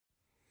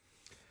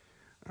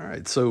All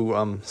right,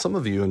 so some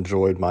of you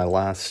enjoyed my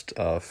last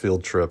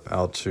field trip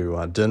out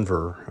to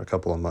Denver a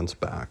couple of months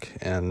back,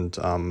 and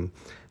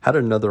had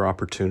another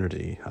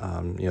opportunity.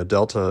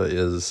 Delta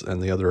is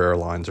and the other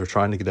airlines are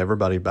trying to get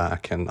everybody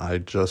back, and I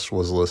just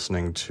was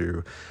listening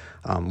to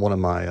one of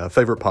my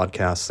favorite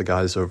podcasts, the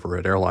guys over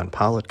at Airline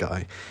Pilot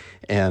Guy,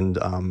 and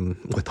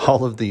with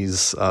all of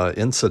these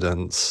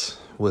incidents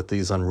with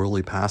these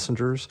unruly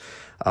passengers,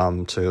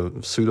 to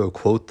pseudo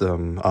quote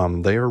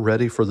them, they are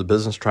ready for the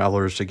business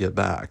travelers to get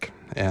back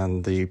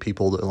and the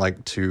people that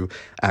like to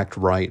act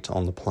right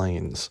on the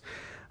planes.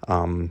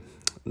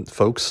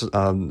 Folks,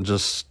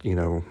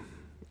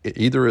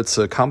 either it's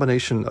a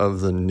combination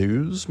of the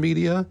news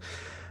media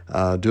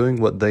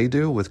doing what they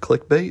do with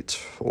clickbait,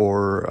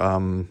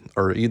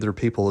 or either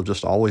people have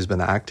just always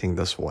been acting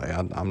this way.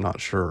 I'm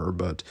not sure,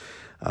 but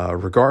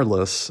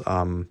regardless,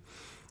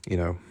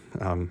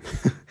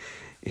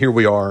 here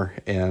we are,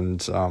 and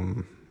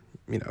the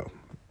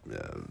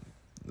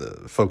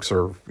folks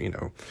are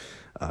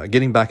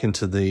getting back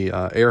into the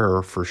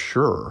air for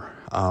sure.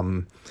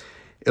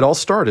 It all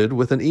started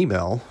with an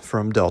email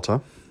from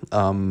Delta.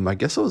 I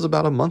guess it was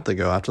about a month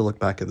ago. I have to look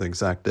back at the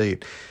exact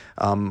date,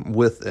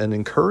 with an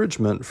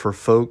encouragement for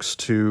folks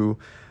to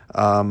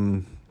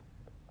go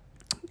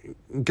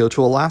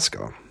to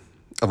Alaska,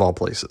 of all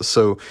places.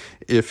 So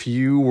if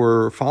you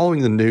were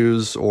following the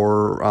news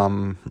or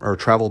a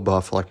travel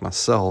buff like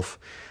myself,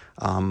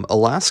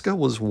 Alaska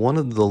was one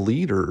of the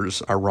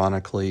leaders,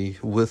 ironically,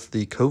 with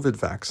the COVID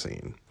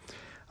vaccine.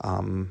 I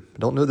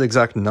don't know the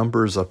exact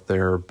numbers up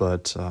there,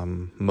 but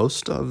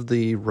most of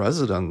the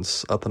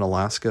residents up in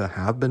Alaska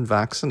have been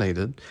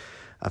vaccinated.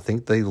 I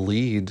think they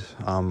lead,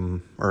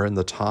 are in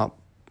the top,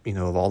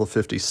 of all the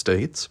 50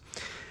 states.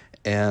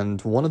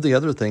 And one of the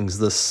other things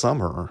this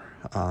summer,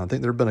 I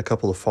think there have been a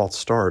couple of false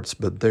starts,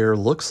 but there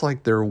looks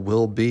like there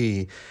will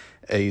be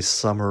a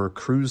summer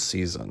cruise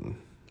season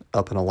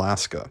up in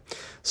Alaska.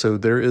 So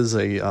there's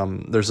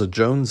a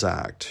Jones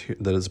Act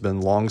that has been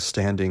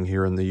long-standing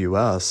here in the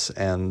U.S.,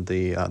 and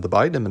the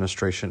Biden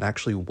administration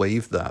actually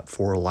waived that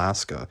for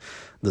Alaska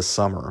this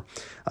summer.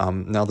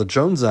 Now, the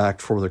Jones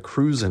Act for the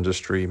cruise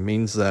industry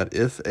means that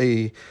if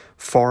a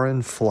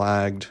foreign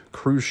flagged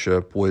cruise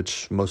ship,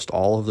 which most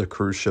all of the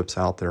cruise ships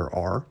out there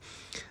are,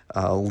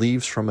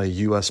 leaves from a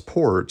U.S.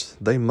 port,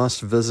 they must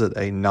visit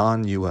a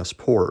non-U.S.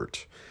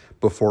 port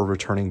before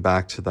returning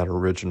back to that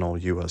original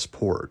U.S.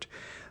 port.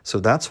 So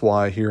that's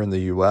why here in the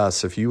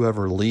U.S., if you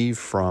ever leave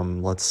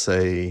from, let's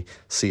say,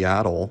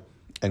 Seattle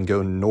and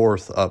go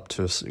north up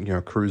to,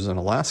 cruise in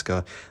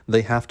Alaska,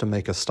 they have to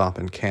make a stop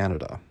in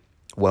Canada.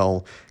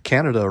 Well,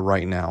 Canada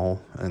right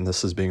now, and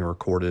this is being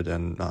recorded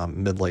in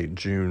mid-late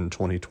June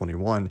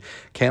 2021,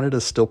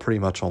 Canada's still pretty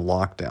much on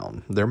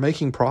lockdown. They're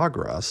making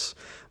progress,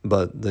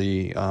 but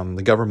the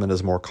government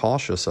is more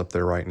cautious up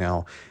there right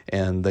now,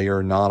 and they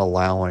are not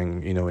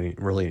allowing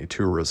any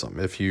tourism.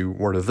 If you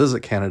were to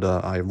visit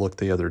Canada, I looked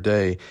the other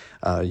day,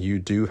 you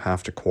do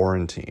have to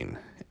quarantine.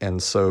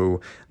 And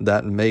so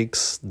that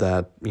makes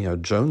that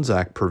Jones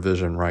Act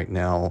provision right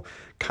now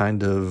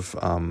kind of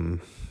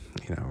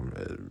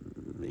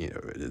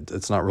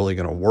it's not really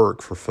going to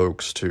work for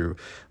folks to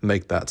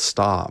make that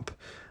stop,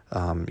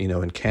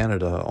 in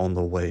Canada on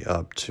the way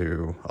up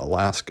to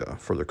Alaska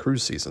for the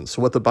cruise season.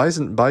 So what the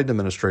Biden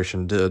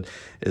administration did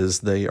is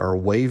they are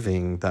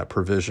waiving that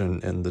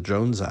provision in the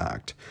Jones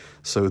Act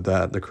so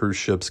that the cruise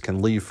ships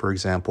can leave, for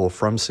example,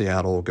 from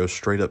Seattle, go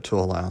straight up to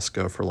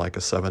Alaska for like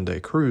a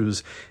 7-day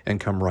cruise and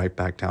come right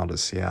back down to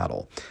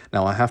Seattle.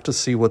 Now, I have to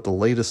see what the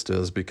latest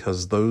is,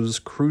 because those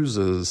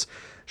cruises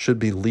should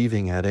be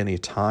leaving at any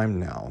time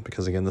now,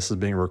 because again, this is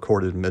being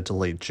recorded mid to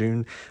late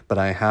June, but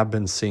I have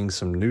been seeing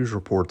some news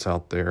reports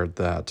out there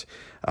that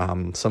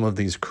some of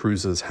these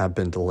cruises have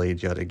been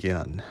delayed yet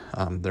again.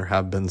 There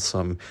have been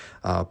some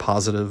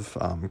positive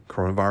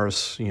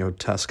coronavirus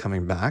tests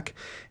coming back,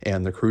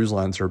 and the cruise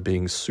lines are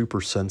being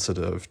super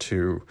sensitive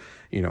to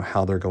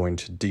how they're going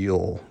to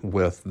deal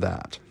with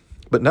that.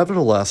 But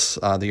nevertheless,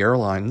 the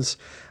airlines,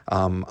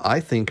 I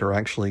think, are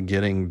actually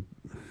getting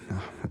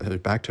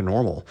back to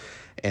normal.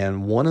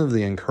 And one of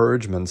the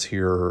encouragements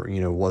here,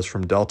 was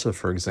from Delta,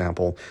 for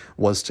example,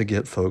 was to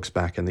get folks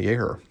back in the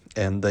air.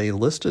 And they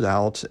listed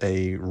out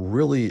a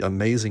really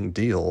amazing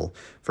deal.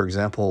 For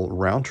example,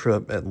 round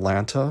trip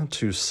Atlanta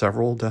to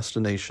several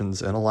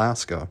destinations in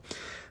Alaska,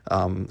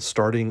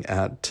 starting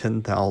at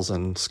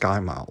 10,000 sky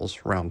miles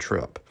round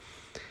trip.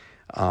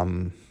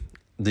 So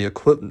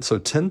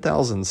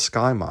 10,000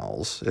 sky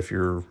miles, if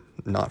you're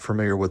not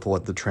familiar with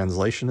what the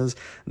translation is,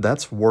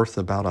 that's worth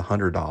about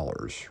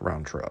 $100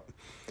 round trip.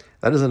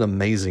 That is an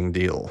amazing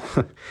deal.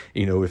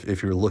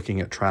 If you're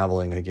looking at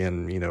traveling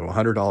again,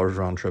 $100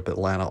 round trip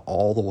Atlanta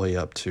all the way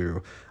up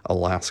to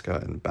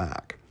Alaska and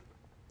back.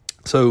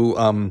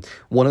 So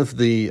one of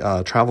the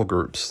travel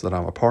groups that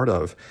I'm a part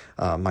of,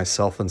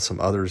 myself and some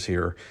others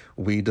here,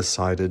 we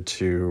decided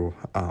to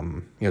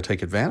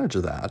take advantage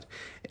of that,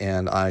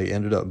 and I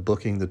ended up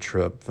booking the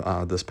trip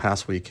this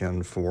past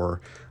weekend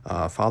for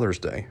Father's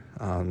Day,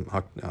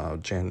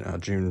 June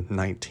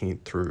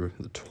 19th through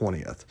the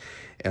 20th.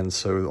 And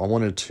so I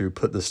wanted to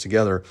put this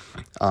together.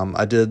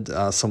 I did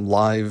some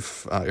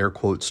live, air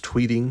quotes,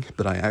 tweeting,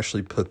 but I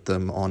actually put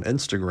them on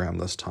Instagram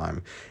this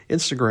time.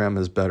 Instagram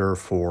is better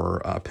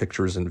for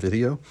pictures and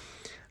video.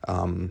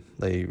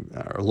 They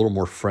are a little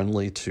more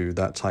friendly to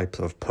that type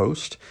of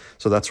post.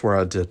 So that's where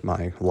I did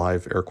my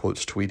live air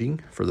quotes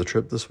tweeting for the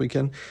trip this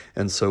weekend.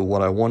 And so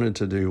what I wanted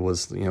to do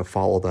was,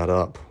 follow that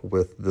up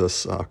with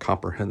this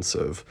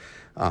comprehensive,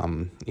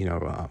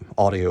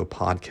 audio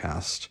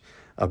podcast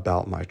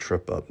about my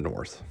trip up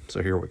north.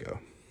 So here we go.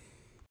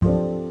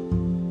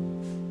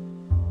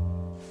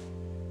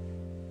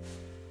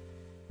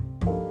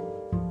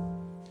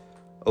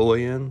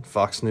 OAN,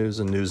 Fox News,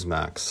 and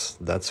Newsmax.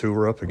 That's who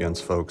we're up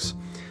against, folks.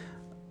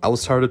 I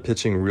was tired of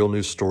pitching real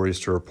news stories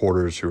to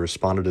reporters who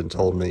responded and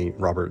told me,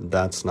 Robert,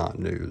 that's not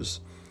news.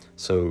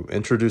 So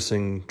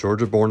introducing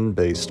Georgia-born and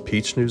based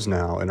Peach News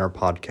Now in our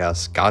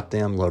podcast,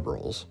 Goddamn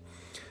Liberals.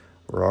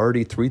 We're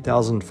already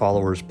 3,000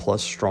 followers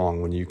plus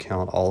strong when you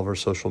count all of our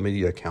social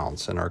media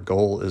accounts, and our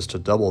goal is to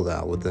double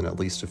that within at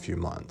least a few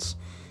months.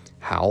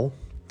 How?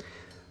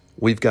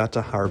 We've got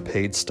to hire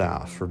paid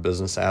staff for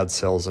business ad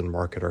sales and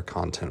market our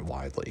content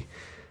widely.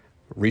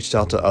 Reached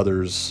out to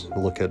others,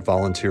 look at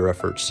volunteer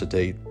efforts to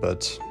date,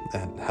 but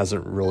it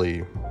hasn't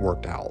really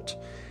worked out.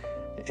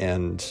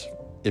 And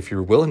if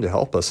you're willing to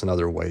help us in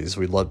other ways,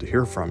 we'd love to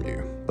hear from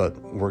you. But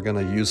we're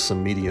going to use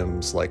some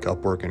mediums like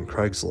Upwork and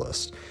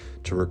Craigslist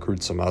to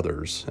recruit some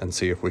others and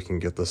see if we can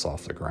get this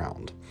off the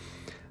ground.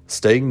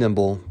 Staying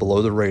nimble,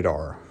 below the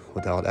radar,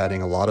 without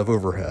adding a lot of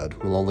overhead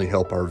will only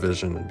help our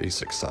vision and be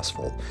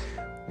successful.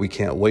 We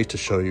can't wait to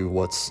show you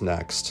what's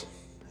next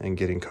and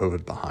getting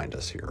COVID behind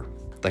us here.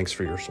 Thanks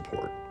for your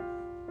support.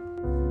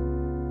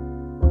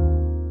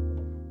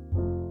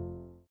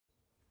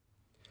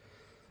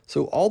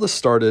 So all this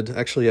started,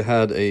 actually I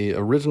had a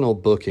original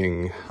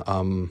booking,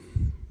 and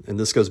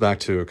this goes back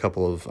to a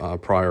couple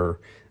of prior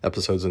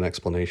episodes and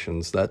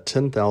explanations. That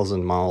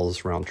 10,000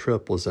 miles round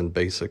trip was in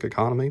basic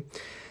economy.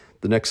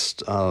 The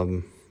next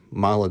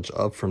mileage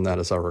up from that,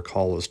 as I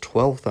recall, was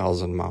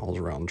 12,000 miles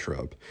round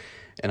trip.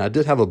 And I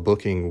did have a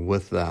booking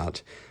with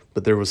that,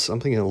 but there was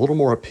something a little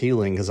more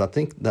appealing because I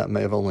think that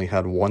may have only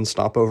had one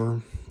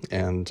stopover,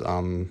 and,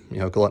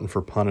 glutton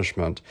for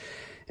punishment.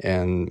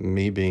 And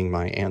me being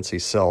my antsy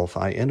self,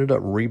 I ended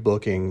up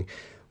rebooking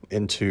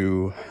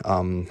into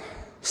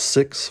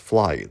 6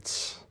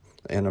 flights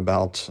in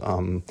about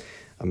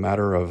a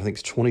matter of, I think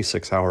it's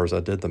 26 hours. I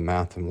did the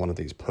math in one of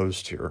these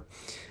posts here.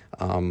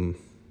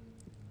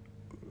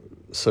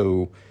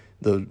 So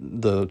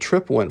the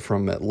trip went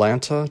from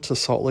Atlanta to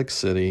Salt Lake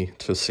City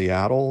to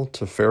Seattle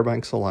to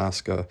Fairbanks,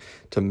 Alaska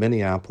to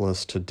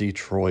Minneapolis to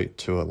Detroit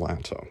to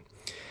Atlanta.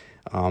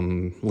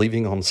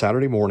 Leaving on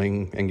Saturday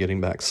morning and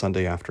getting back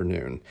Sunday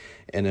afternoon.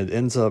 And it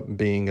ends up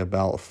being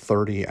about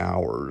 30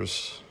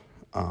 hours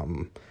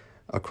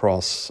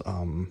across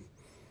 5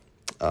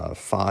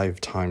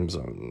 time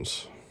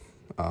zones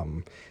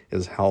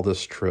is how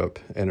this trip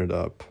ended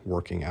up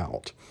working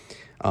out.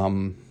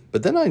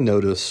 But then I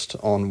noticed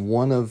on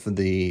one of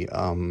the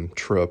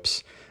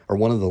trips, or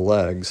one of the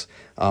legs,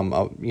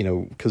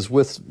 because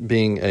with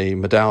being a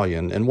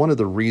medallion, and one of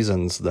the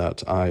reasons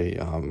that I,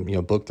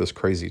 booked this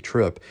crazy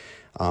trip,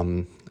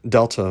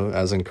 Delta,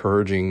 as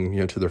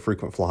encouraging, to their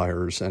frequent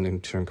flyers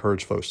and to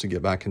encourage folks to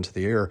get back into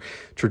the air,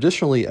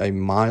 traditionally a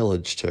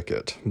mileage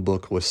ticket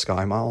booked with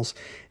SkyMiles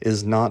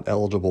is not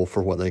eligible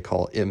for what they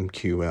call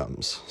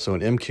MQMs. So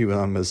an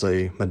MQM is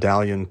a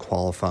medallion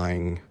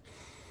qualifying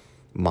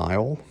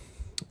mile.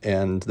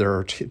 And there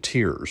are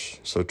tiers,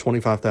 so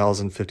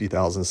 25,000,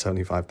 50,000,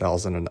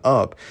 75,000, and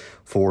up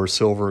for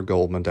silver,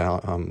 gold,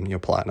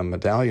 platinum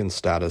medallion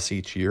status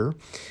each year.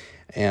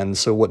 And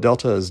so what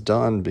Delta has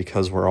done,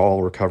 because we're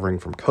all recovering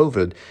from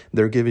COVID,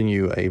 they're giving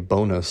you a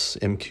bonus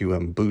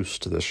MQM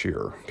boost this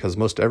year. Because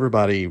most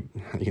everybody,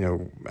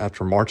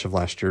 after March of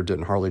last year,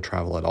 didn't hardly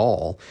travel at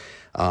all.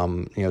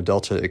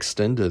 Delta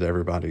extended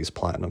everybody's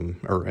platinum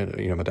or,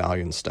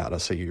 medallion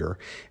status a year.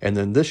 And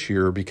then this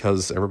year,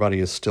 because everybody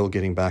is still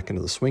getting back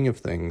into the swing of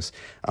things,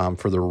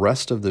 for the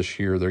rest of this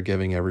year, they're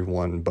giving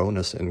everyone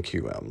bonus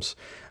MQMs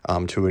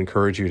to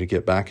encourage you to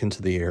get back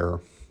into the air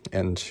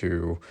and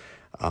to,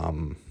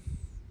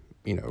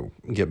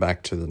 get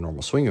back to the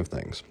normal swing of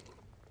things.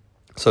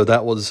 So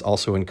that was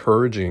also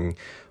encouraging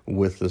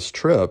with this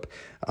trip,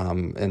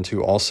 and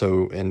to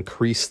also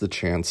increase the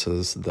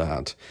chances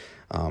that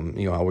I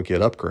would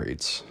get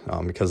upgrades,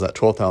 because that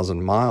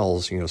 12,000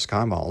 miles,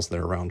 Sky Miles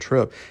there round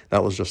trip,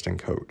 that was just in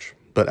coach.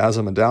 But as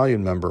a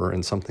medallion member,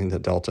 and something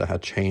that Delta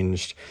had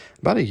changed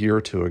about a year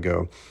or two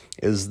ago,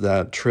 is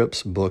that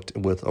trips booked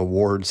with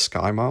award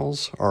Sky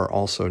Miles are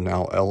also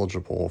now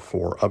eligible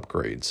for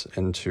upgrades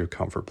into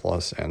Comfort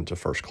Plus and to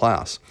first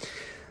class.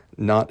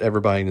 Not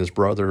everybody and his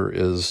brother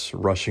is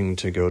rushing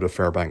to go to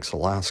Fairbanks,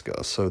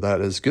 Alaska, so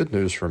that is good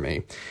news for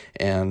me.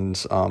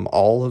 And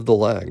all of the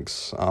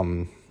legs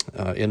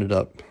ended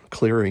up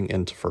clearing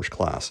into first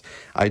class.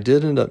 I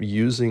did end up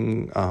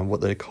using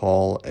what they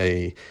call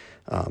a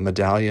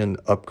medallion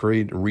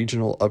upgrade,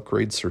 regional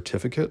upgrade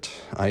certificate.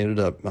 I ended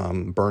up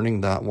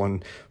burning that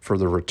one for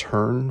the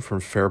return from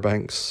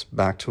Fairbanks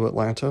back to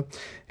Atlanta,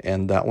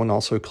 and that one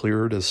also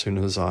cleared as soon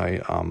as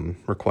I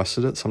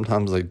requested it.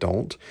 Sometimes they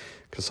don't,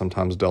 because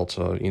sometimes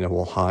Delta,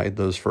 will hide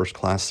those first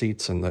class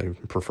seats, and they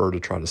prefer to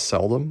try to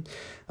sell them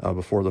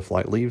before the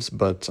flight leaves.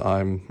 But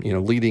I'm,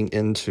 leading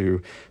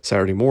into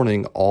Saturday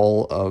morning,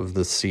 all of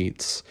the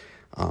seats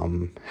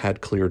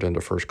had cleared into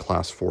first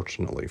class,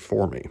 fortunately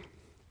for me.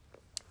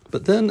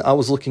 But then I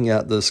was looking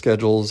at the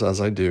schedules,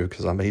 as I do,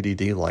 because I'm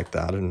ADD like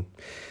that, and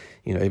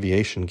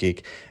aviation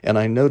geek, and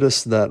I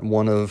noticed that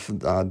one of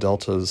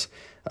Delta's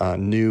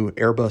new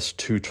Airbus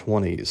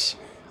 220s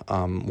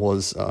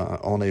was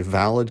on a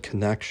valid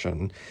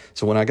connection.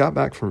 So when I got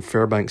back from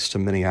Fairbanks to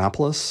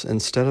Minneapolis,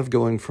 instead of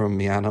going from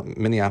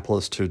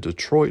Minneapolis to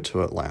Detroit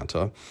to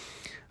Atlanta,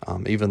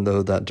 even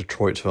though that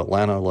Detroit to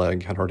Atlanta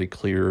leg had already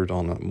cleared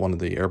on one of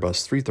the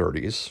Airbus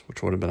 330s,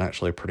 which would have been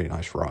actually a pretty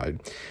nice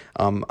ride,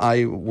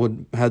 I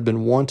had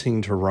been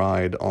wanting to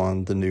ride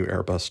on the new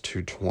Airbus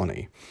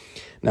 220.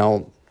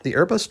 Now, the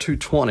Airbus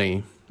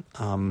 220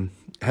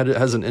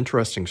 has an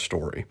interesting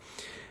story.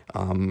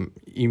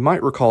 You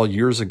might recall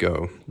years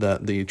ago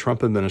that the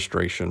Trump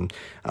administration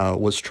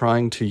was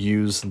trying to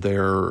use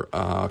their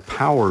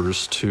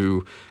powers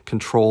to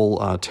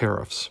control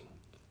tariffs.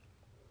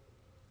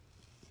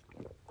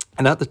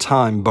 And at the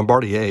time,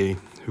 Bombardier,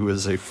 who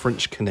is a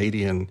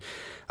French-Canadian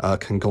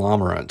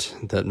conglomerate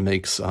that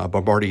makes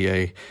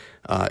Bombardier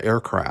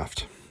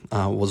aircraft,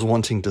 was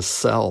wanting to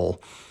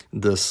sell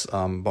this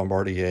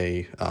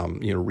Bombardier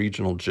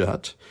regional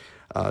jet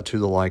to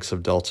the likes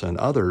of Delta and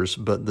others,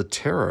 but the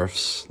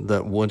tariffs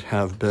that would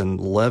have been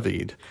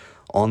levied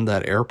on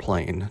that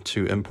airplane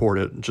to import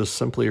it just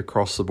simply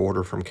across the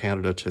border from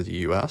Canada to the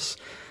U.S.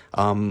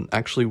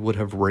 Actually would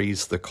have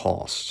raised the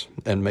cost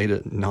and made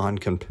it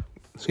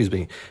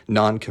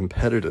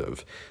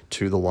non-competitive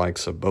to the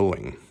likes of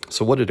Boeing.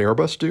 So what did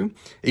Airbus do?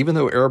 Even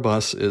though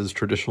Airbus is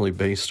traditionally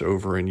based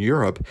over in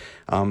Europe,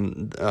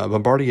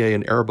 Bombardier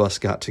and Airbus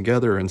got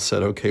together and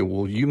said, okay,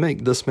 well, you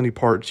make this many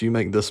parts, you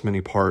make this many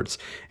parts,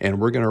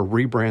 and we're going to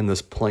rebrand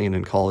this plane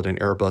and call it an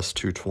Airbus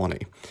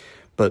 220.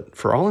 But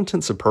for all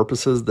intents and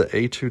purposes, the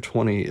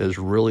A220 is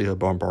really a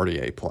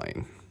Bombardier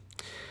plane.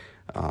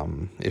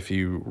 If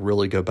you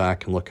really go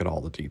back and look at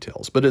all the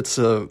details. But it's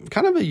a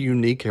kind of a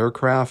unique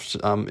aircraft.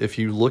 If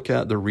you look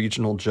at the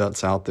regional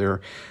jets out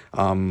there,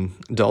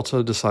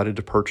 Delta decided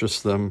to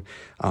purchase them.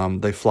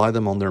 They fly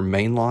them on their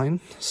main line.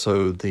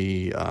 So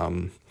the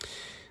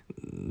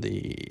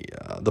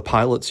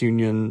pilots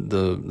union,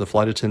 the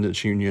flight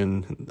attendants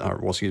union,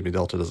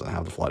 Delta doesn't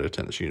have the flight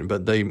attendants union,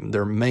 but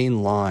their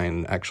main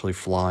line actually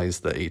flies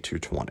the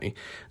A220.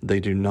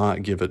 They do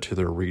not give it to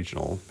their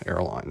regional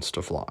airlines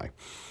to fly.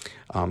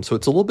 So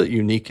it's a little bit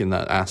unique in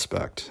that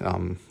aspect,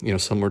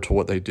 similar to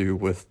what they do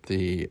with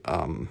the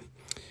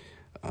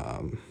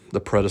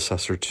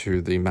predecessor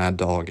to the Mad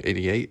Dog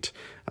 88,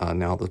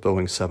 now the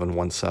Boeing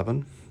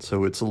 717.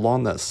 So it's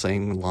along that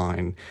same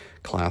line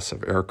class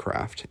of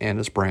aircraft, and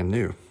it's brand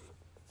new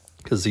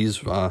because these,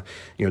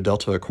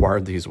 Delta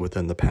acquired these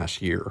within the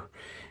past year,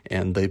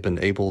 and they've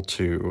been able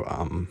to,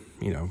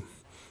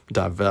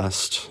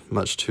 divest,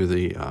 much to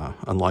the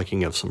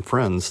unliking of some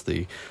friends,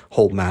 the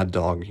whole Mad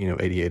Dog,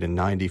 88 and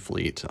 90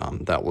 fleet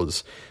that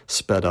was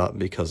sped up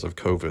because of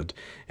COVID,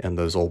 and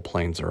those old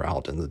planes are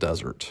out in the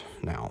desert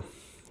now.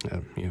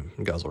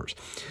 Guzzlers.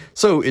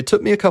 So it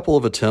took me a couple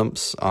of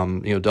attempts.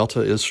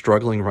 Delta is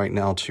struggling right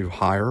now to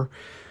hire,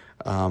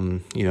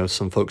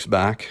 some folks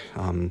back.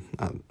 And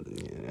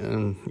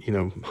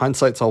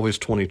hindsight's always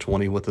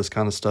 20/20 with this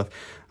kind of stuff.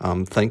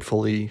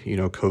 Thankfully,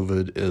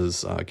 COVID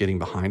is getting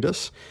behind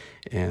us,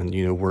 and,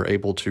 we're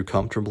able to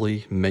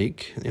comfortably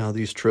make,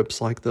 these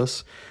trips like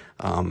this.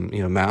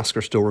 Masks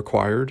are still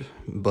required,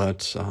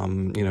 but,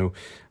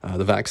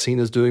 the vaccine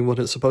is doing what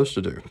it's supposed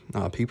to do.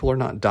 People are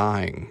not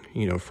dying,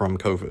 from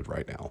COVID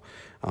right now.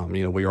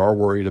 We are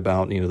worried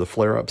about, the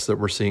flare-ups that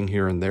we're seeing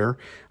here and there.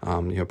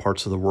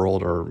 Parts of the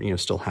world are,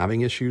 still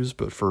having issues,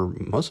 but for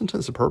most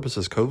intents and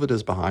purposes, COVID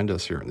is behind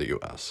us here in the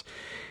U.S.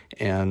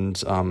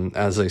 And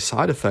as a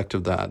side effect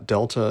of that,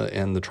 Delta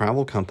and the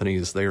travel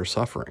companies, they are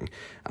suffering.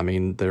 I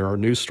mean, there are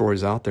news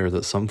stories out there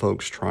that some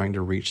folks trying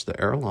to reach the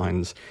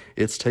airlines,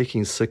 it's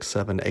taking 6,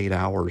 7, 8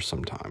 hours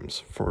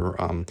sometimes for,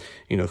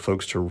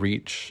 folks to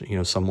reach,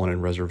 someone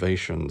in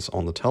reservations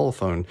on the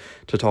telephone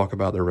to talk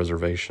about their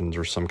reservations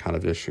or some kind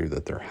of issue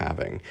that they're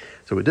having.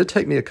 So it did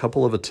take me a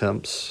couple of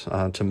attempts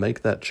to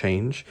make that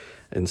change.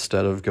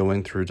 Instead of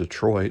going through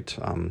Detroit,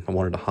 I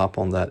wanted to hop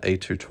on that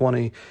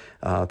A220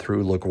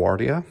 through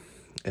LaGuardia,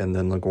 and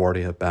then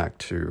LaGuardia back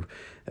to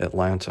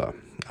Atlanta.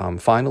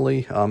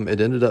 Finally,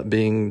 it ended up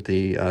being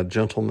the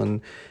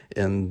gentleman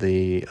in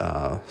the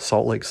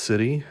Salt Lake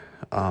City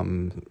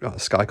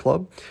Sky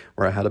Club,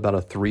 where I had about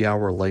a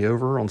 3-hour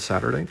layover on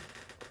Saturday.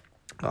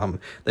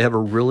 They have a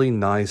really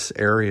nice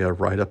area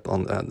right up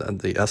on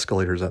the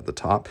escalators at the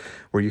top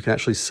where you can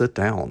actually sit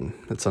down.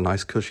 It's a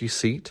nice cushy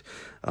seat.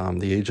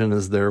 The agent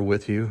is there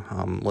with you.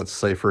 Let's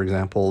say, for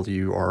example,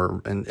 you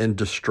are in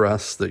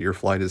distress that your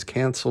flight is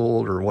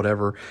canceled or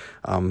whatever.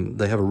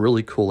 They have a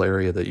really cool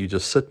area that you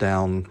just sit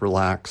down,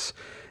 relax,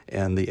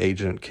 and the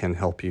agent can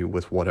help you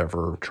with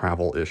whatever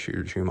travel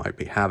issues you might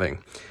be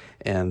having.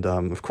 And,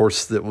 of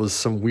course, there was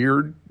some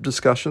weird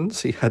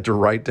discussions. He had to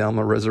write down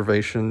my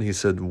reservation. He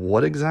said,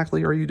 "What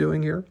exactly are you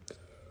doing here?"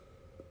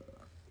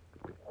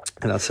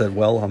 And I said,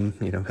 "Well, I'm,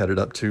 headed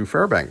up to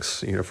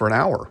Fairbanks, for an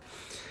hour."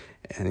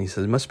 And he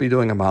said, "You must be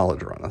doing a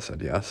mileage run." I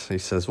said, "Yes." He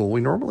says, "Well,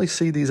 we normally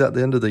see these at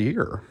the end of the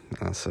year."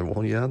 And I said,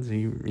 "Well, yeah,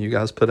 you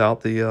guys put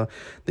out the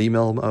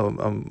email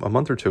a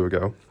month or two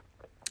ago."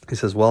 He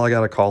says, "Well, I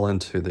got to call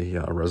into the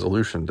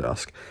resolution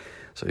desk."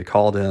 So he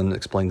called in,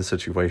 explained the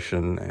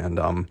situation,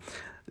 and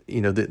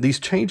these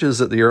changes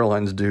that the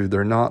airlines do,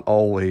 they're not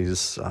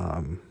always,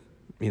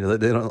 they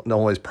don't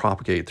always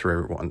propagate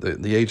through everyone.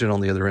 The agent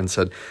on the other end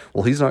said,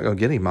 "Well, he's not going to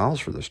get any miles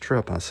for this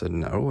trip." I said,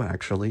 "No,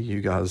 actually,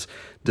 you guys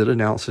did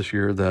announce this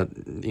year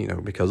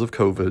that, because of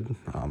COVID,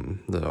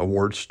 the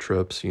awards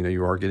trips,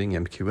 you are getting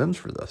MQMs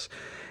for this."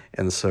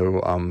 And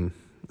so,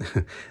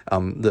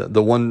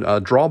 the one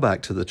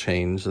drawback to the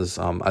change is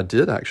I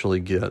did actually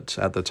get,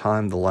 at the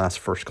time, the last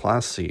first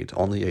class seat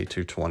on the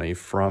A220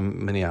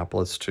 from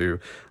Minneapolis to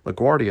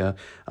LaGuardia,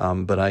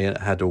 but I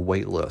had to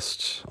wait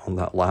list on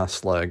that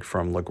last leg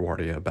from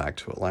LaGuardia back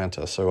to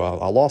Atlanta. So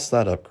I lost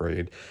that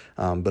upgrade,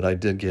 but I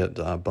did get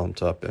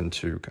bumped up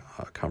into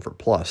Comfort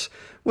Plus,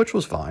 which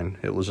was fine.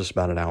 It was just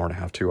about an hour and a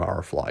half,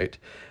 2-hour flight.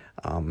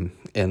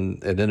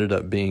 And it ended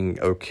up being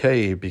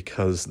okay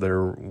because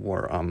there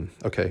were,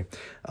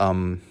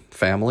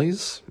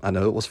 families. I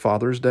know it was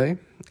Father's Day,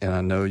 and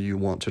I know you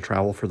want to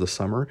travel for the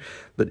summer,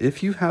 but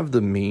if you have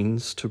the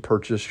means to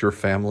purchase your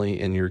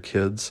family and your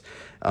kids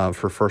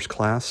for first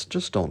class,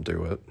 just don't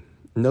do it.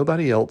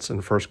 Nobody else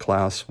in first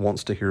class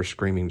wants to hear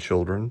screaming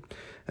children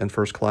in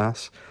first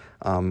class,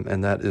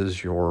 and that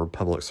is your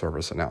public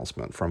service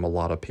announcement from a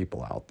lot of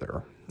people out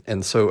there.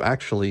 And so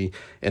actually,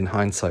 in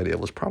hindsight, it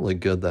was probably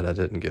good that I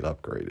didn't get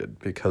upgraded,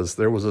 because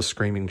there was a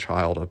screaming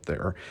child up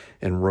there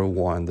in row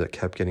 1 that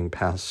kept getting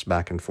passed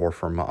back and forth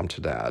from mom to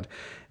dad.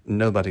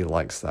 Nobody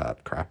likes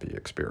that crappy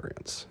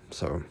experience.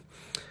 So,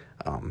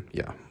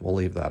 we'll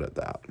leave that at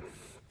that.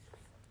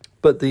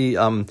 But the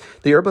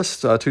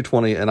Airbus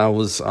 220, and I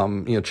was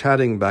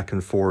chatting back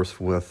and forth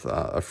with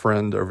a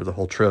friend over the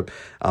whole trip.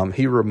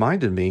 He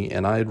reminded me,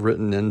 and I had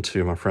written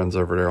into my friends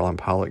over at Airline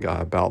Pilot Guy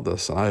about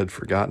this, and I had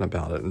forgotten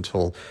about it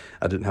until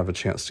I didn't have a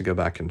chance to go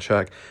back and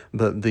check.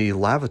 But the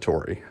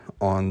lavatory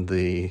on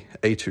the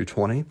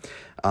A220,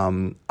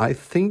 I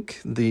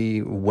think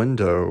the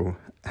window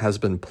has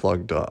been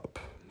plugged up.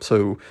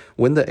 So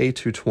when the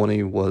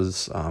A220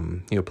 was,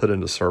 put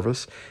into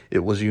service,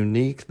 it was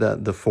unique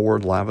that the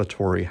forward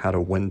lavatory had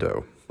a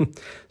window.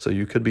 So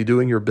you could be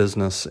doing your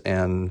business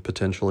and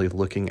potentially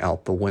looking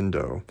out the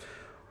window.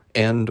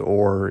 And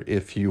or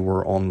if you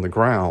were on the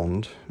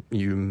ground,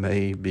 you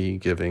may be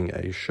giving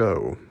a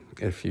show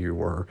if you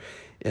were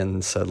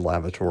in said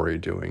lavatory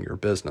doing your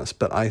business.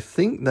 But I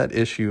think that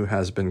issue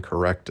has been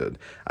corrected.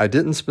 I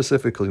didn't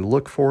specifically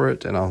look for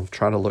it, and I'll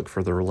try to look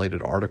for the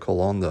related article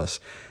on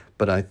this.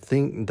 But I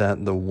think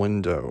that the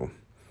window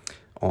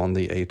on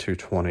the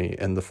A220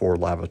 in the forward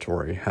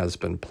lavatory has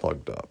been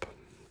plugged up.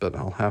 But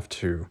I'll have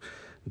to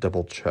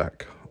double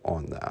check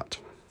on that.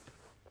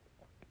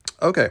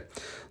 Okay,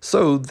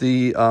 so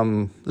the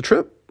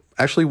trip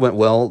actually went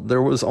well.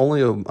 There was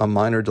only a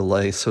minor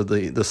delay. So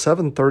the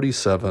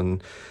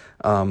 737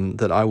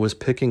 that I was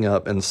picking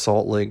up in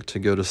Salt Lake to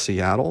go to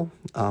Seattle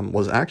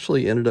was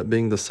actually ended up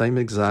being the same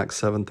exact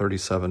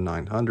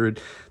 737-900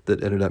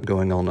 that ended up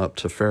going on up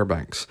to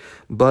Fairbanks.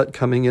 But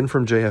coming in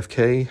from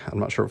JFK, I'm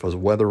not sure if it was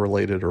weather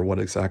related or what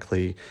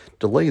exactly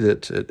delayed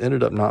it. It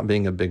ended up not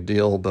being a big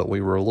deal, but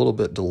we were a little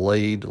bit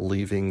delayed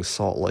leaving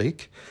Salt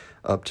Lake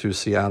up to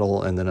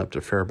Seattle and then up to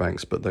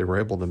Fairbanks, but they were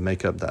able to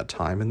make up that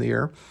time in the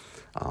air.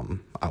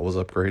 I was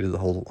upgraded the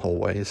whole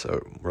way, so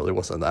it really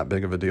wasn't that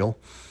big of a deal.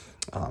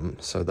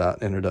 So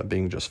that ended up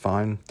being just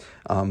fine.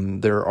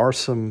 There are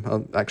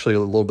some, actually a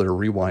little bit of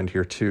rewind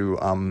here too.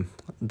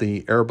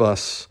 The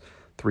Airbus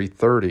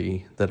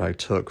 330 that I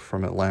took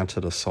from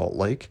Atlanta to Salt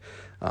Lake,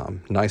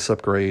 nice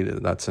upgrade.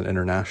 That's an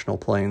international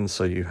plane,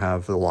 so you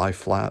have the lie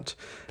flat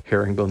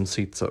herringbone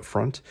seats up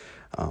front.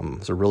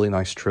 It's a really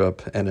nice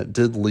trip, and it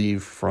did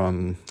leave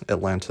from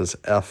Atlanta's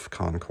F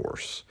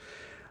concourse.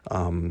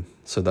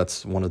 So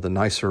that's one of the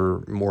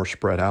nicer, more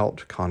spread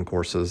out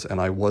concourses, and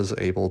I was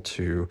able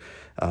to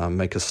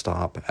make a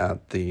stop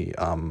at the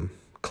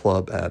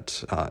club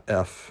at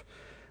F,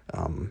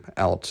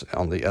 out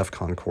on the F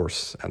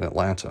concourse in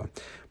Atlanta.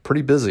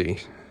 Pretty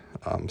busy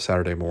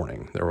Saturday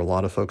morning. There were a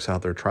lot of folks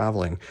out there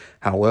traveling.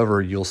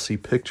 However, you'll see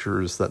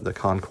pictures that the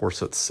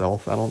concourse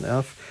itself out on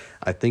F,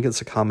 I think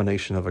it's a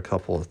combination of a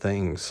couple of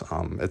things.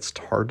 It's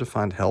hard to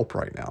find help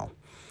right now.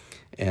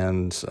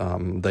 And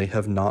they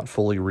have not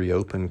fully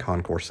reopened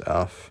Concourse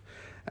F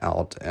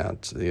out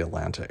at the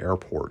Atlanta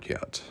airport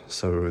yet.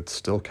 So it's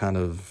still kind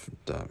of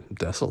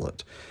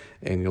desolate.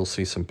 And you'll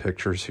see some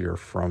pictures here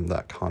from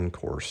that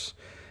concourse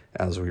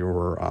as we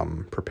were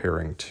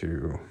preparing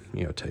to,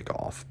 take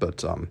off.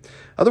 But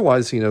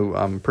otherwise,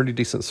 pretty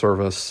decent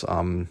service.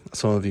 Some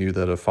of you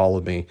that have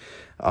followed me,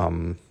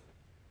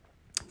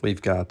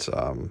 we've got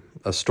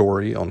a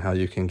story on how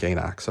you can gain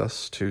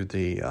access to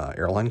the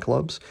airline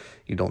clubs.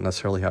 You don't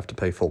necessarily have to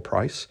pay full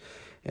price.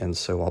 And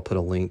so I'll put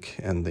a link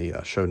in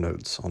the show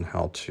notes on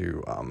how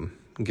to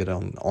get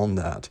on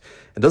that.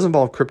 It does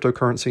involve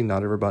cryptocurrency.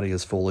 Not everybody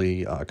is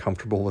fully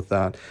comfortable with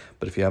that.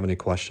 But if you have any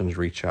questions,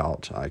 reach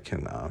out. I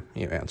can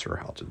answer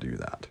how to do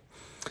that.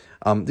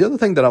 The other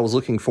thing that I was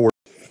looking for,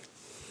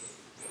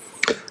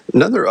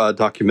 another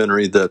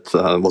documentary that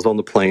was on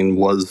the plane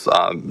was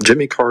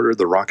Jimmy Carter,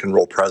 the Rock and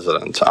Roll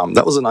President.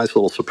 That was a nice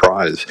little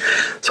surprise.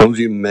 Some of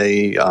you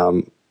may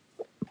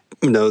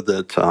know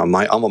that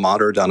my alma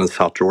mater down in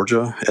South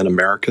Georgia, in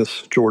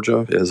Americus,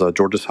 Georgia, is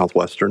Georgia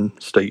Southwestern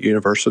State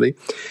University,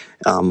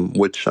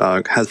 which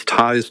has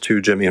ties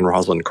to Jimmy and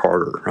Rosalind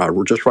Carter.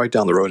 We're just right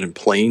down the road in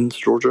Plains,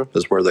 Georgia,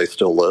 is where they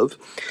still live.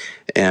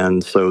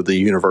 And so the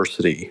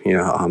university,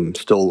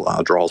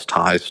 still draws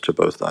ties to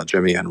both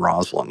Jimmy and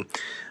Rosalind.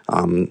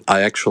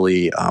 I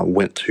actually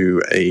went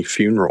to a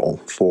funeral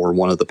for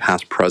one of the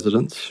past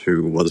presidents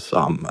who was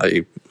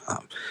a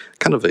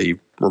kind of a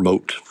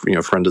remote,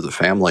 friend of the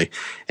family.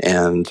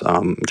 And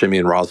Jimmy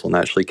and Rosalind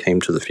actually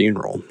came to the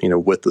funeral,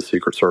 with the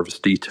Secret Service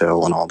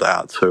detail and all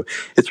that. So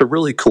it's a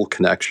really cool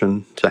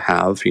connection to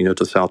have,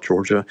 to South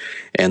Georgia.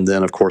 And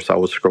then, of course, I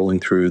was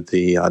scrolling through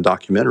the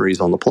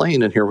documentaries on the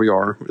plane, and here we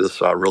are,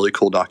 this really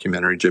cool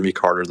documentary, Jimmy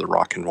Carter, the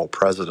Rock and Roll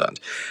President.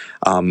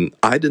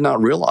 I did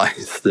not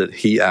realize that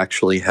he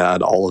actually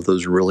had all of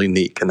those really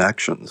neat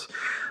connections.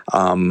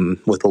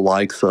 With the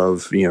likes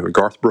of,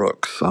 Garth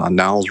Brooks,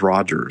 Niles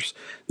Rodgers,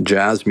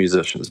 jazz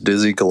musicians,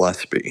 Dizzy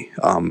Gillespie,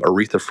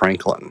 Aretha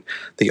Franklin,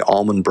 the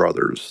Allman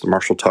Brothers, the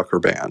Marshall Tucker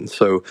Band.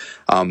 So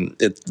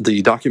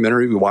the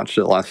documentary, we watched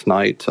it last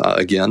night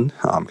again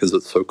because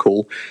it's so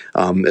cool,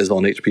 is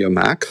on HBO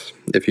Max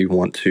if you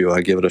want to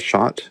give it a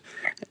shot,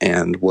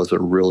 and was a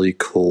really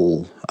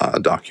cool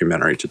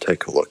documentary to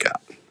take a look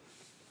at.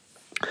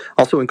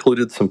 Also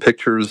included some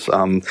pictures,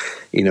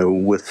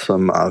 with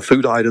some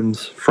food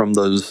items from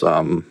those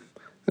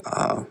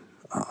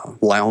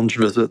lounge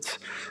visits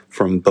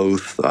from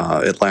both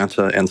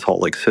Atlanta and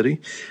Salt Lake City.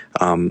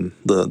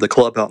 The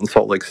club out in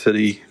Salt Lake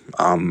City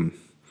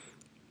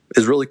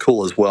is really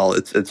cool as well.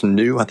 It's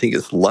new. I think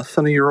it's less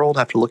than a year old. I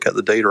have to look at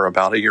the date, or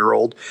about a year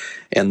old.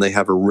 And they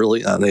have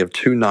they have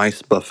two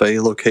nice buffet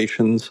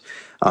locations,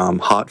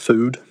 hot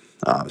food,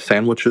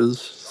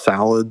 sandwiches,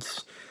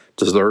 salads,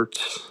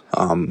 desserts.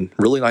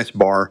 Really nice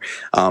bar.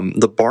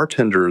 The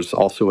bartenders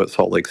also at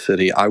Salt Lake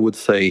City, I would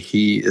say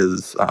he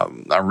is,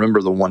 I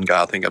remember the one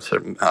guy, I think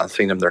I've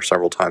seen him there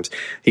several times.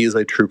 He is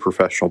a true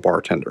professional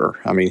bartender.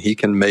 I mean, he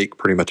can make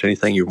pretty much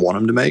anything you want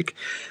him to make.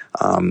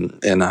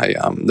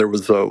 There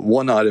was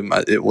one item,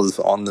 it was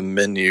on the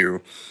menu.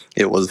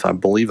 It was, I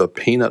believe, a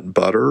peanut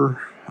butter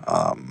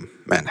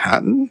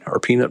Manhattan or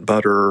peanut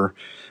butter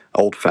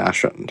old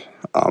fashioned.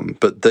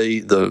 But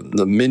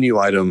the menu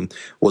item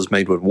was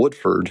made with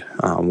Woodford,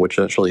 which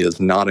actually is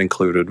not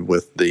included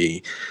with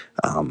the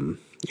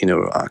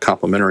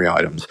complimentary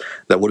items.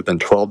 That would have been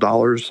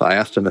 $12. I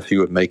asked him if he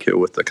would make it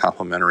with the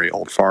complimentary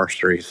Old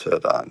Forester. He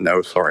said,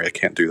 no, sorry, I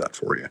can't do that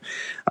for you.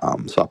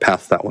 So I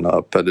passed that one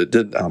up, but it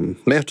did,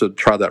 may have to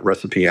try that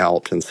recipe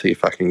out and see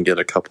if I can get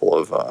a couple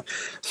of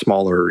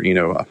smaller,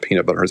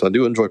 peanut butters. I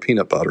do enjoy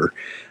peanut butter.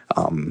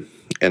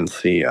 And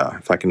see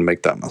if I can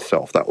make that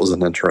myself. That was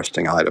an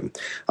interesting item.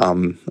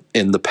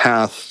 In the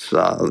past,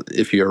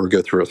 if you ever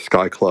go through a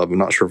Sky Club, I'm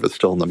not sure if it's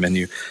still on the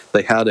menu,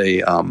 they had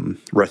a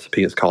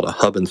recipe. It's called a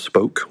hub and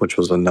spoke, which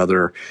was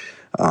another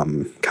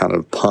kind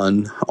of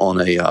pun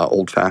on a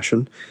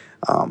old-fashioned.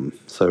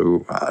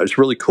 So it's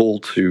really cool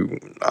to...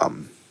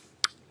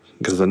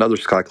 because another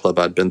Sky Club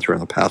I'd been through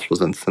in the past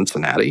was in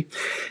Cincinnati,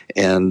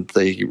 and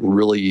they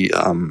really,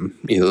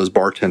 those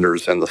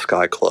bartenders in the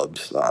Sky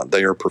Clubs,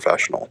 they are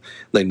professional.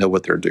 They know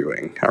what they're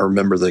doing. I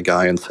remember the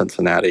guy in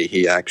Cincinnati,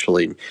 he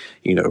actually,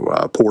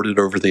 poured it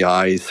over the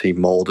ice, he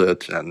molded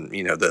it, and,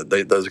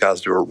 those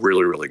guys do a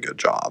really, really good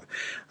job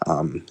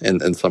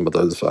in some of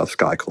those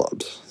Sky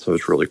Clubs. So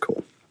it's really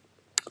cool.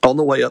 On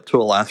the way up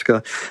to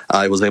Alaska,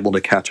 I was able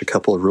to catch a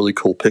couple of really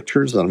cool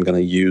pictures that I'm going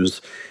to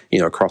use,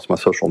 across my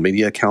social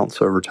media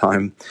accounts over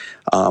time.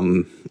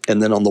 And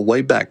then on the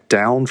way back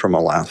down from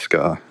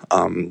Alaska,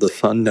 the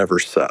sun never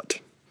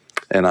set.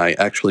 And I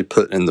actually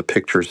put in the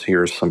pictures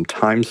here some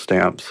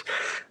timestamps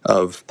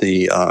of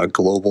the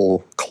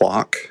global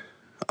clock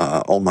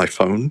on my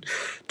phone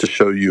to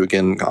show you,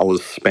 again, I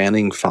was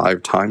spanning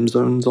 5 time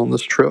zones on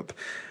this trip.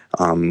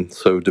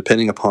 So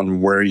depending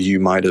upon where you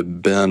might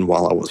have been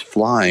while I was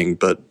flying,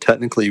 but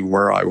technically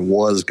where I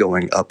was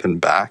going up and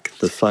back,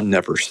 the sun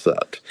never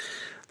set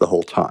the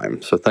whole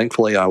time. So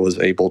thankfully I was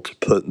able to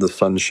put the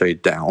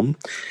sunshade down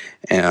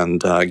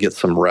and get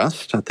some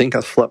rest. I think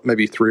I slept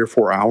maybe 3 or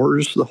 4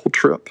 hours the whole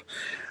trip.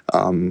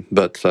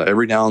 But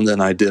every now and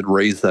then I did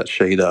raise that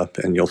shade up,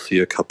 and you'll see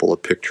a couple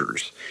of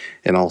pictures,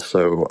 and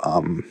also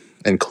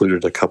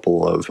included a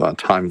couple of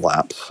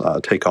time-lapse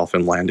takeoff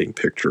and landing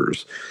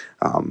pictures.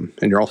 And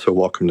you're also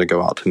welcome to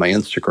go out to my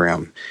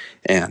Instagram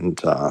and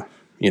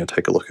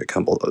take a look at a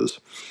couple of those.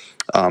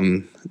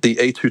 The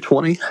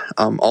A220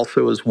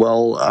 also as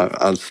well,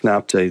 I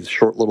snapped a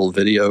short little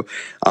video.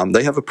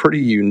 They have a pretty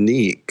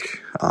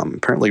unique,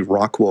 apparently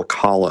Rockwell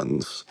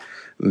Collins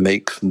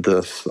makes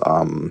this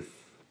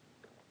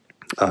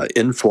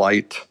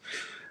in-flight.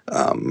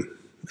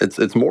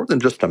 It's more than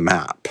just a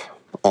map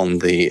on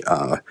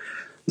the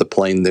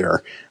plane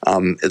there.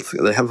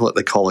 They have what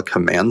they call a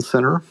command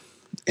center,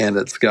 and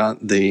it's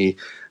got the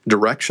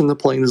direction the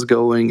plane is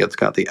going, it's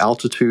got the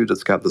altitude,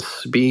 it's got the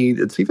speed,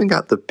 it's even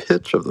got the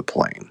pitch of the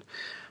plane,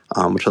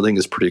 which I think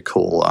is pretty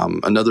cool.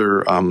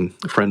 Another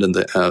friend in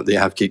the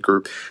AvGeek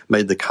group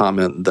made the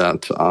comment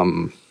that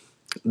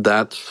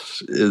that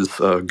is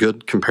a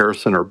good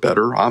comparison or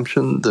better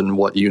option than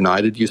what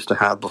United used to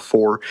have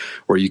before,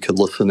 where you could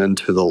listen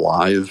into the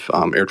live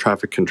air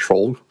traffic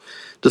control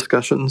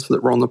discussions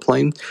that were on the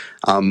plane.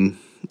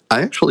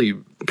 I actually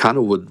kind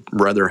of would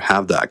rather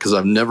have that because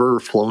I've never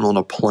flown on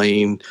a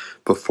plane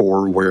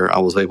before where I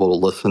was able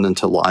to listen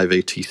into live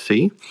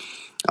ATC.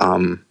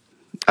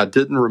 I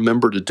didn't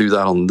remember to do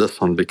that on this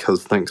one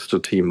because thanks to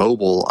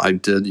T-Mobile, I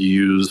did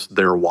use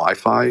their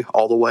Wi-Fi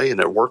all the way, and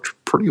it worked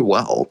pretty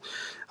well.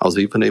 I was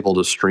even able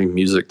to stream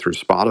music through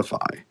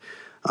Spotify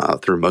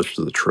through most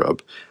of the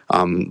trip.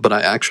 But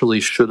I actually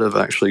should have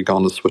actually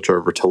gone to switch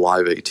over to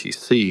live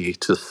ATC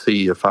to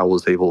see if I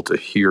was able to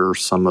hear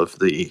some of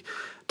the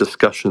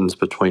discussions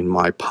between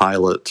my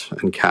pilot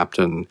and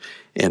captain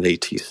and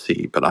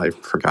ATC, but I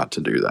forgot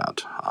to do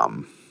that.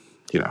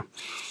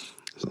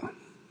 So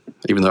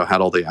even though I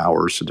had all the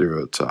hours to do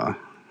it, I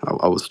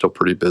was still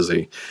pretty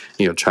busy,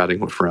 chatting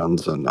with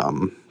friends and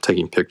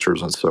taking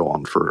pictures and so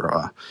on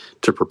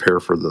to prepare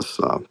for this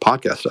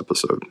podcast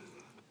episode.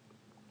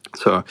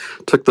 So I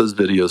took those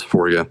videos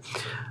for you.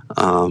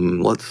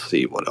 Let's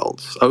see what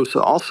else. Oh, so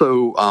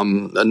also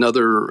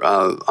another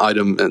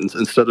item, and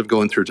instead of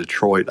going through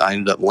Detroit, I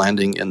ended up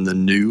landing in the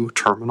new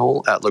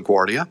terminal at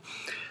LaGuardia,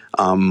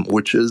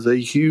 which is a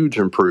huge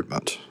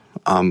improvement.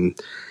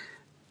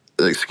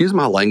 Excuse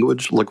my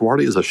language,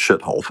 LaGuardia is a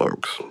shithole,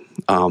 folks.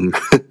 And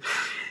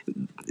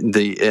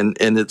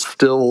it's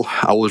still,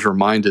 I was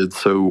reminded,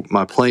 so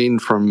my plane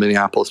from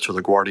Minneapolis to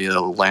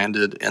LaGuardia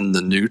landed in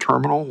the new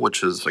terminal,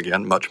 which is,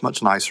 again, much,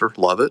 much nicer.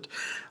 Love it.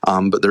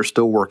 But they're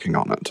still working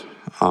on it.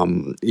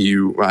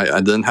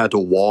 I then had to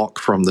walk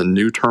from the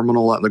new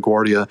terminal at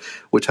LaGuardia,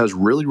 which has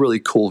really,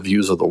 really cool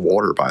views of the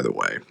water, by the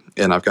way.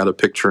 And I've got a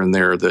picture in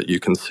there that you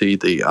can see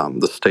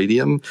the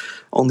stadium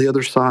on the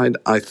other side.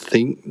 I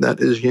think that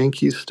is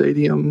Yankee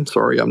Stadium.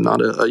 Sorry, I'm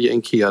not a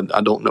Yankee. I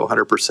don't know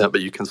 100%,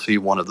 but you can see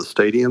one of the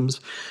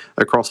stadiums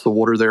across the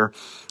water there.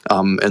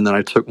 And then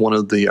I took one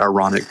of the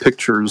ironic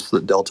pictures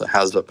that Delta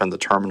has up in the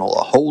terminal,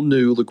 a whole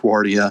new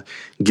LaGuardia,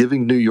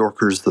 giving New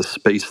Yorkers the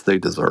space they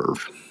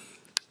deserve.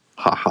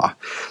 Haha.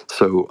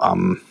 So,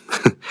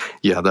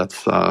 yeah,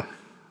 that's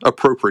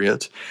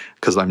appropriate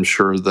because I'm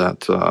sure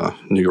that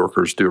New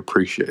Yorkers do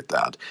appreciate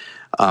that.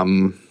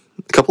 A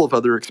couple of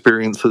other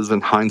experiences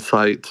in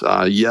hindsight.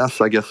 Yes,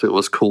 I guess it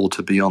was cool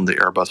to be on the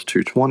Airbus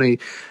 220.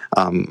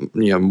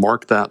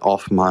 Mark that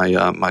off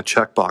my my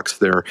checkbox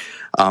there.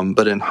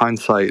 But in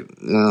hindsight,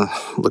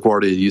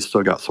 LaGuardia, you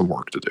still got some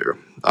work to do.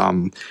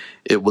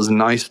 It was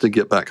nice to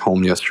get back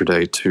home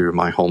yesterday to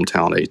my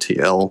hometown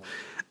ATL.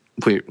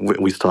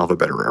 We still have a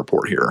better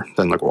airport here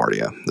than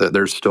LaGuardia.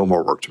 There's still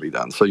more work to be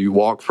done. So you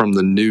walk from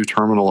the new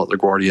terminal at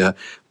LaGuardia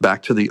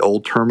back to the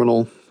old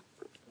terminal.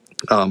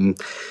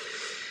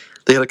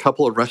 They had a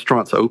couple of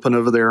restaurants open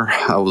over there.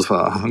 I was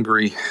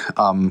hungry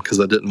because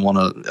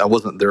I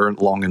wasn't there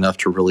long enough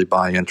to really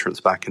buy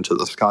entrance back into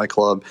the Sky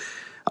Club.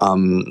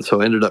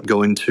 So I ended up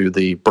going to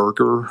the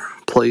burger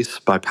place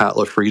by Pat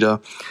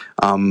LaFrida.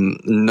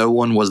 No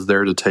one was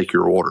there to take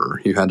your order.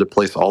 You had to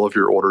place all of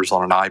your orders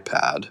on an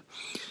iPad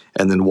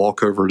and then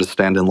walk over to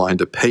stand in line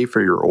to pay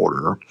for your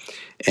order.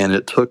 And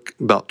it took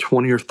about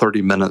 20 or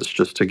 30 minutes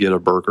just to get a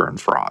burger and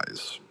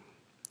fries.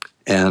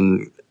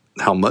 And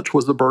how much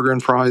was the burger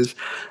and fries?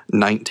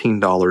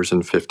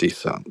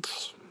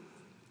 $19.50.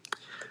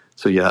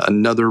 So yeah,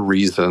 another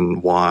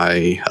reason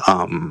why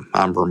I'm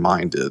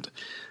reminded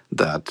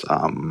that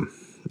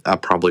I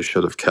probably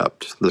should have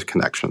kept the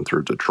connection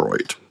through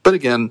Detroit. But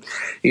again,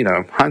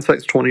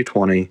 hindsight's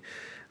 2020.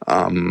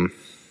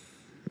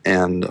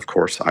 And of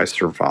course, I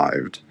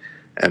survived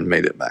and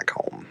made it back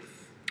home.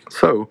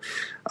 So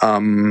I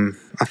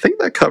think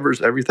that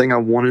covers everything I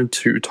wanted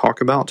to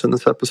talk about in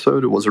this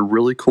episode. It was a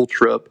really cool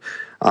trip.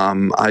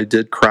 I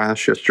did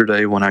crash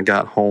yesterday when I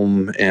got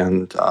home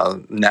and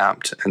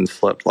napped and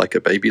slept like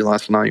a baby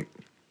last night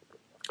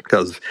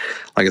because,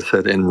 like I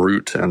said, en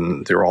route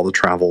and through all the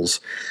travels,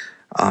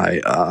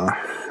 I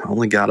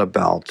only got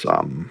about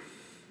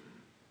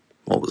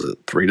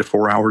 3 to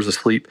 4 hours of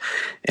sleep.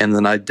 And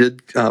then I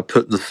did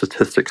put the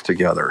statistics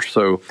together.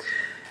 So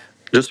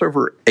Just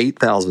over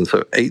 8,000.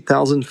 So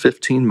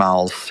 8,015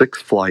 miles,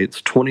 6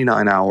 flights,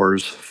 29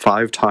 hours,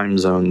 5 time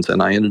zones.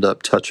 And I ended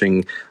up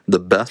touching the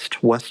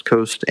best West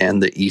Coast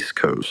and the East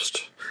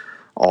Coast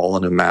all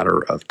in a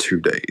matter of 2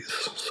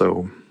 days.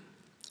 So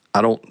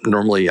I'm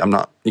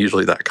not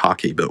usually that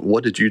cocky, but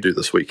what did you do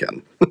this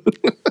weekend?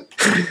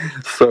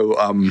 So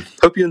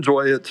hope you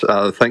enjoy it.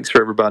 Thanks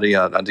for everybody.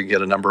 I did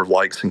get a number of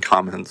likes and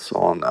comments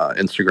on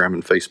Instagram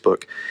and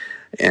Facebook.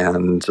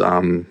 And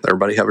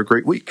everybody have a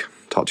great week.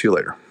 Talk to you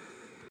later.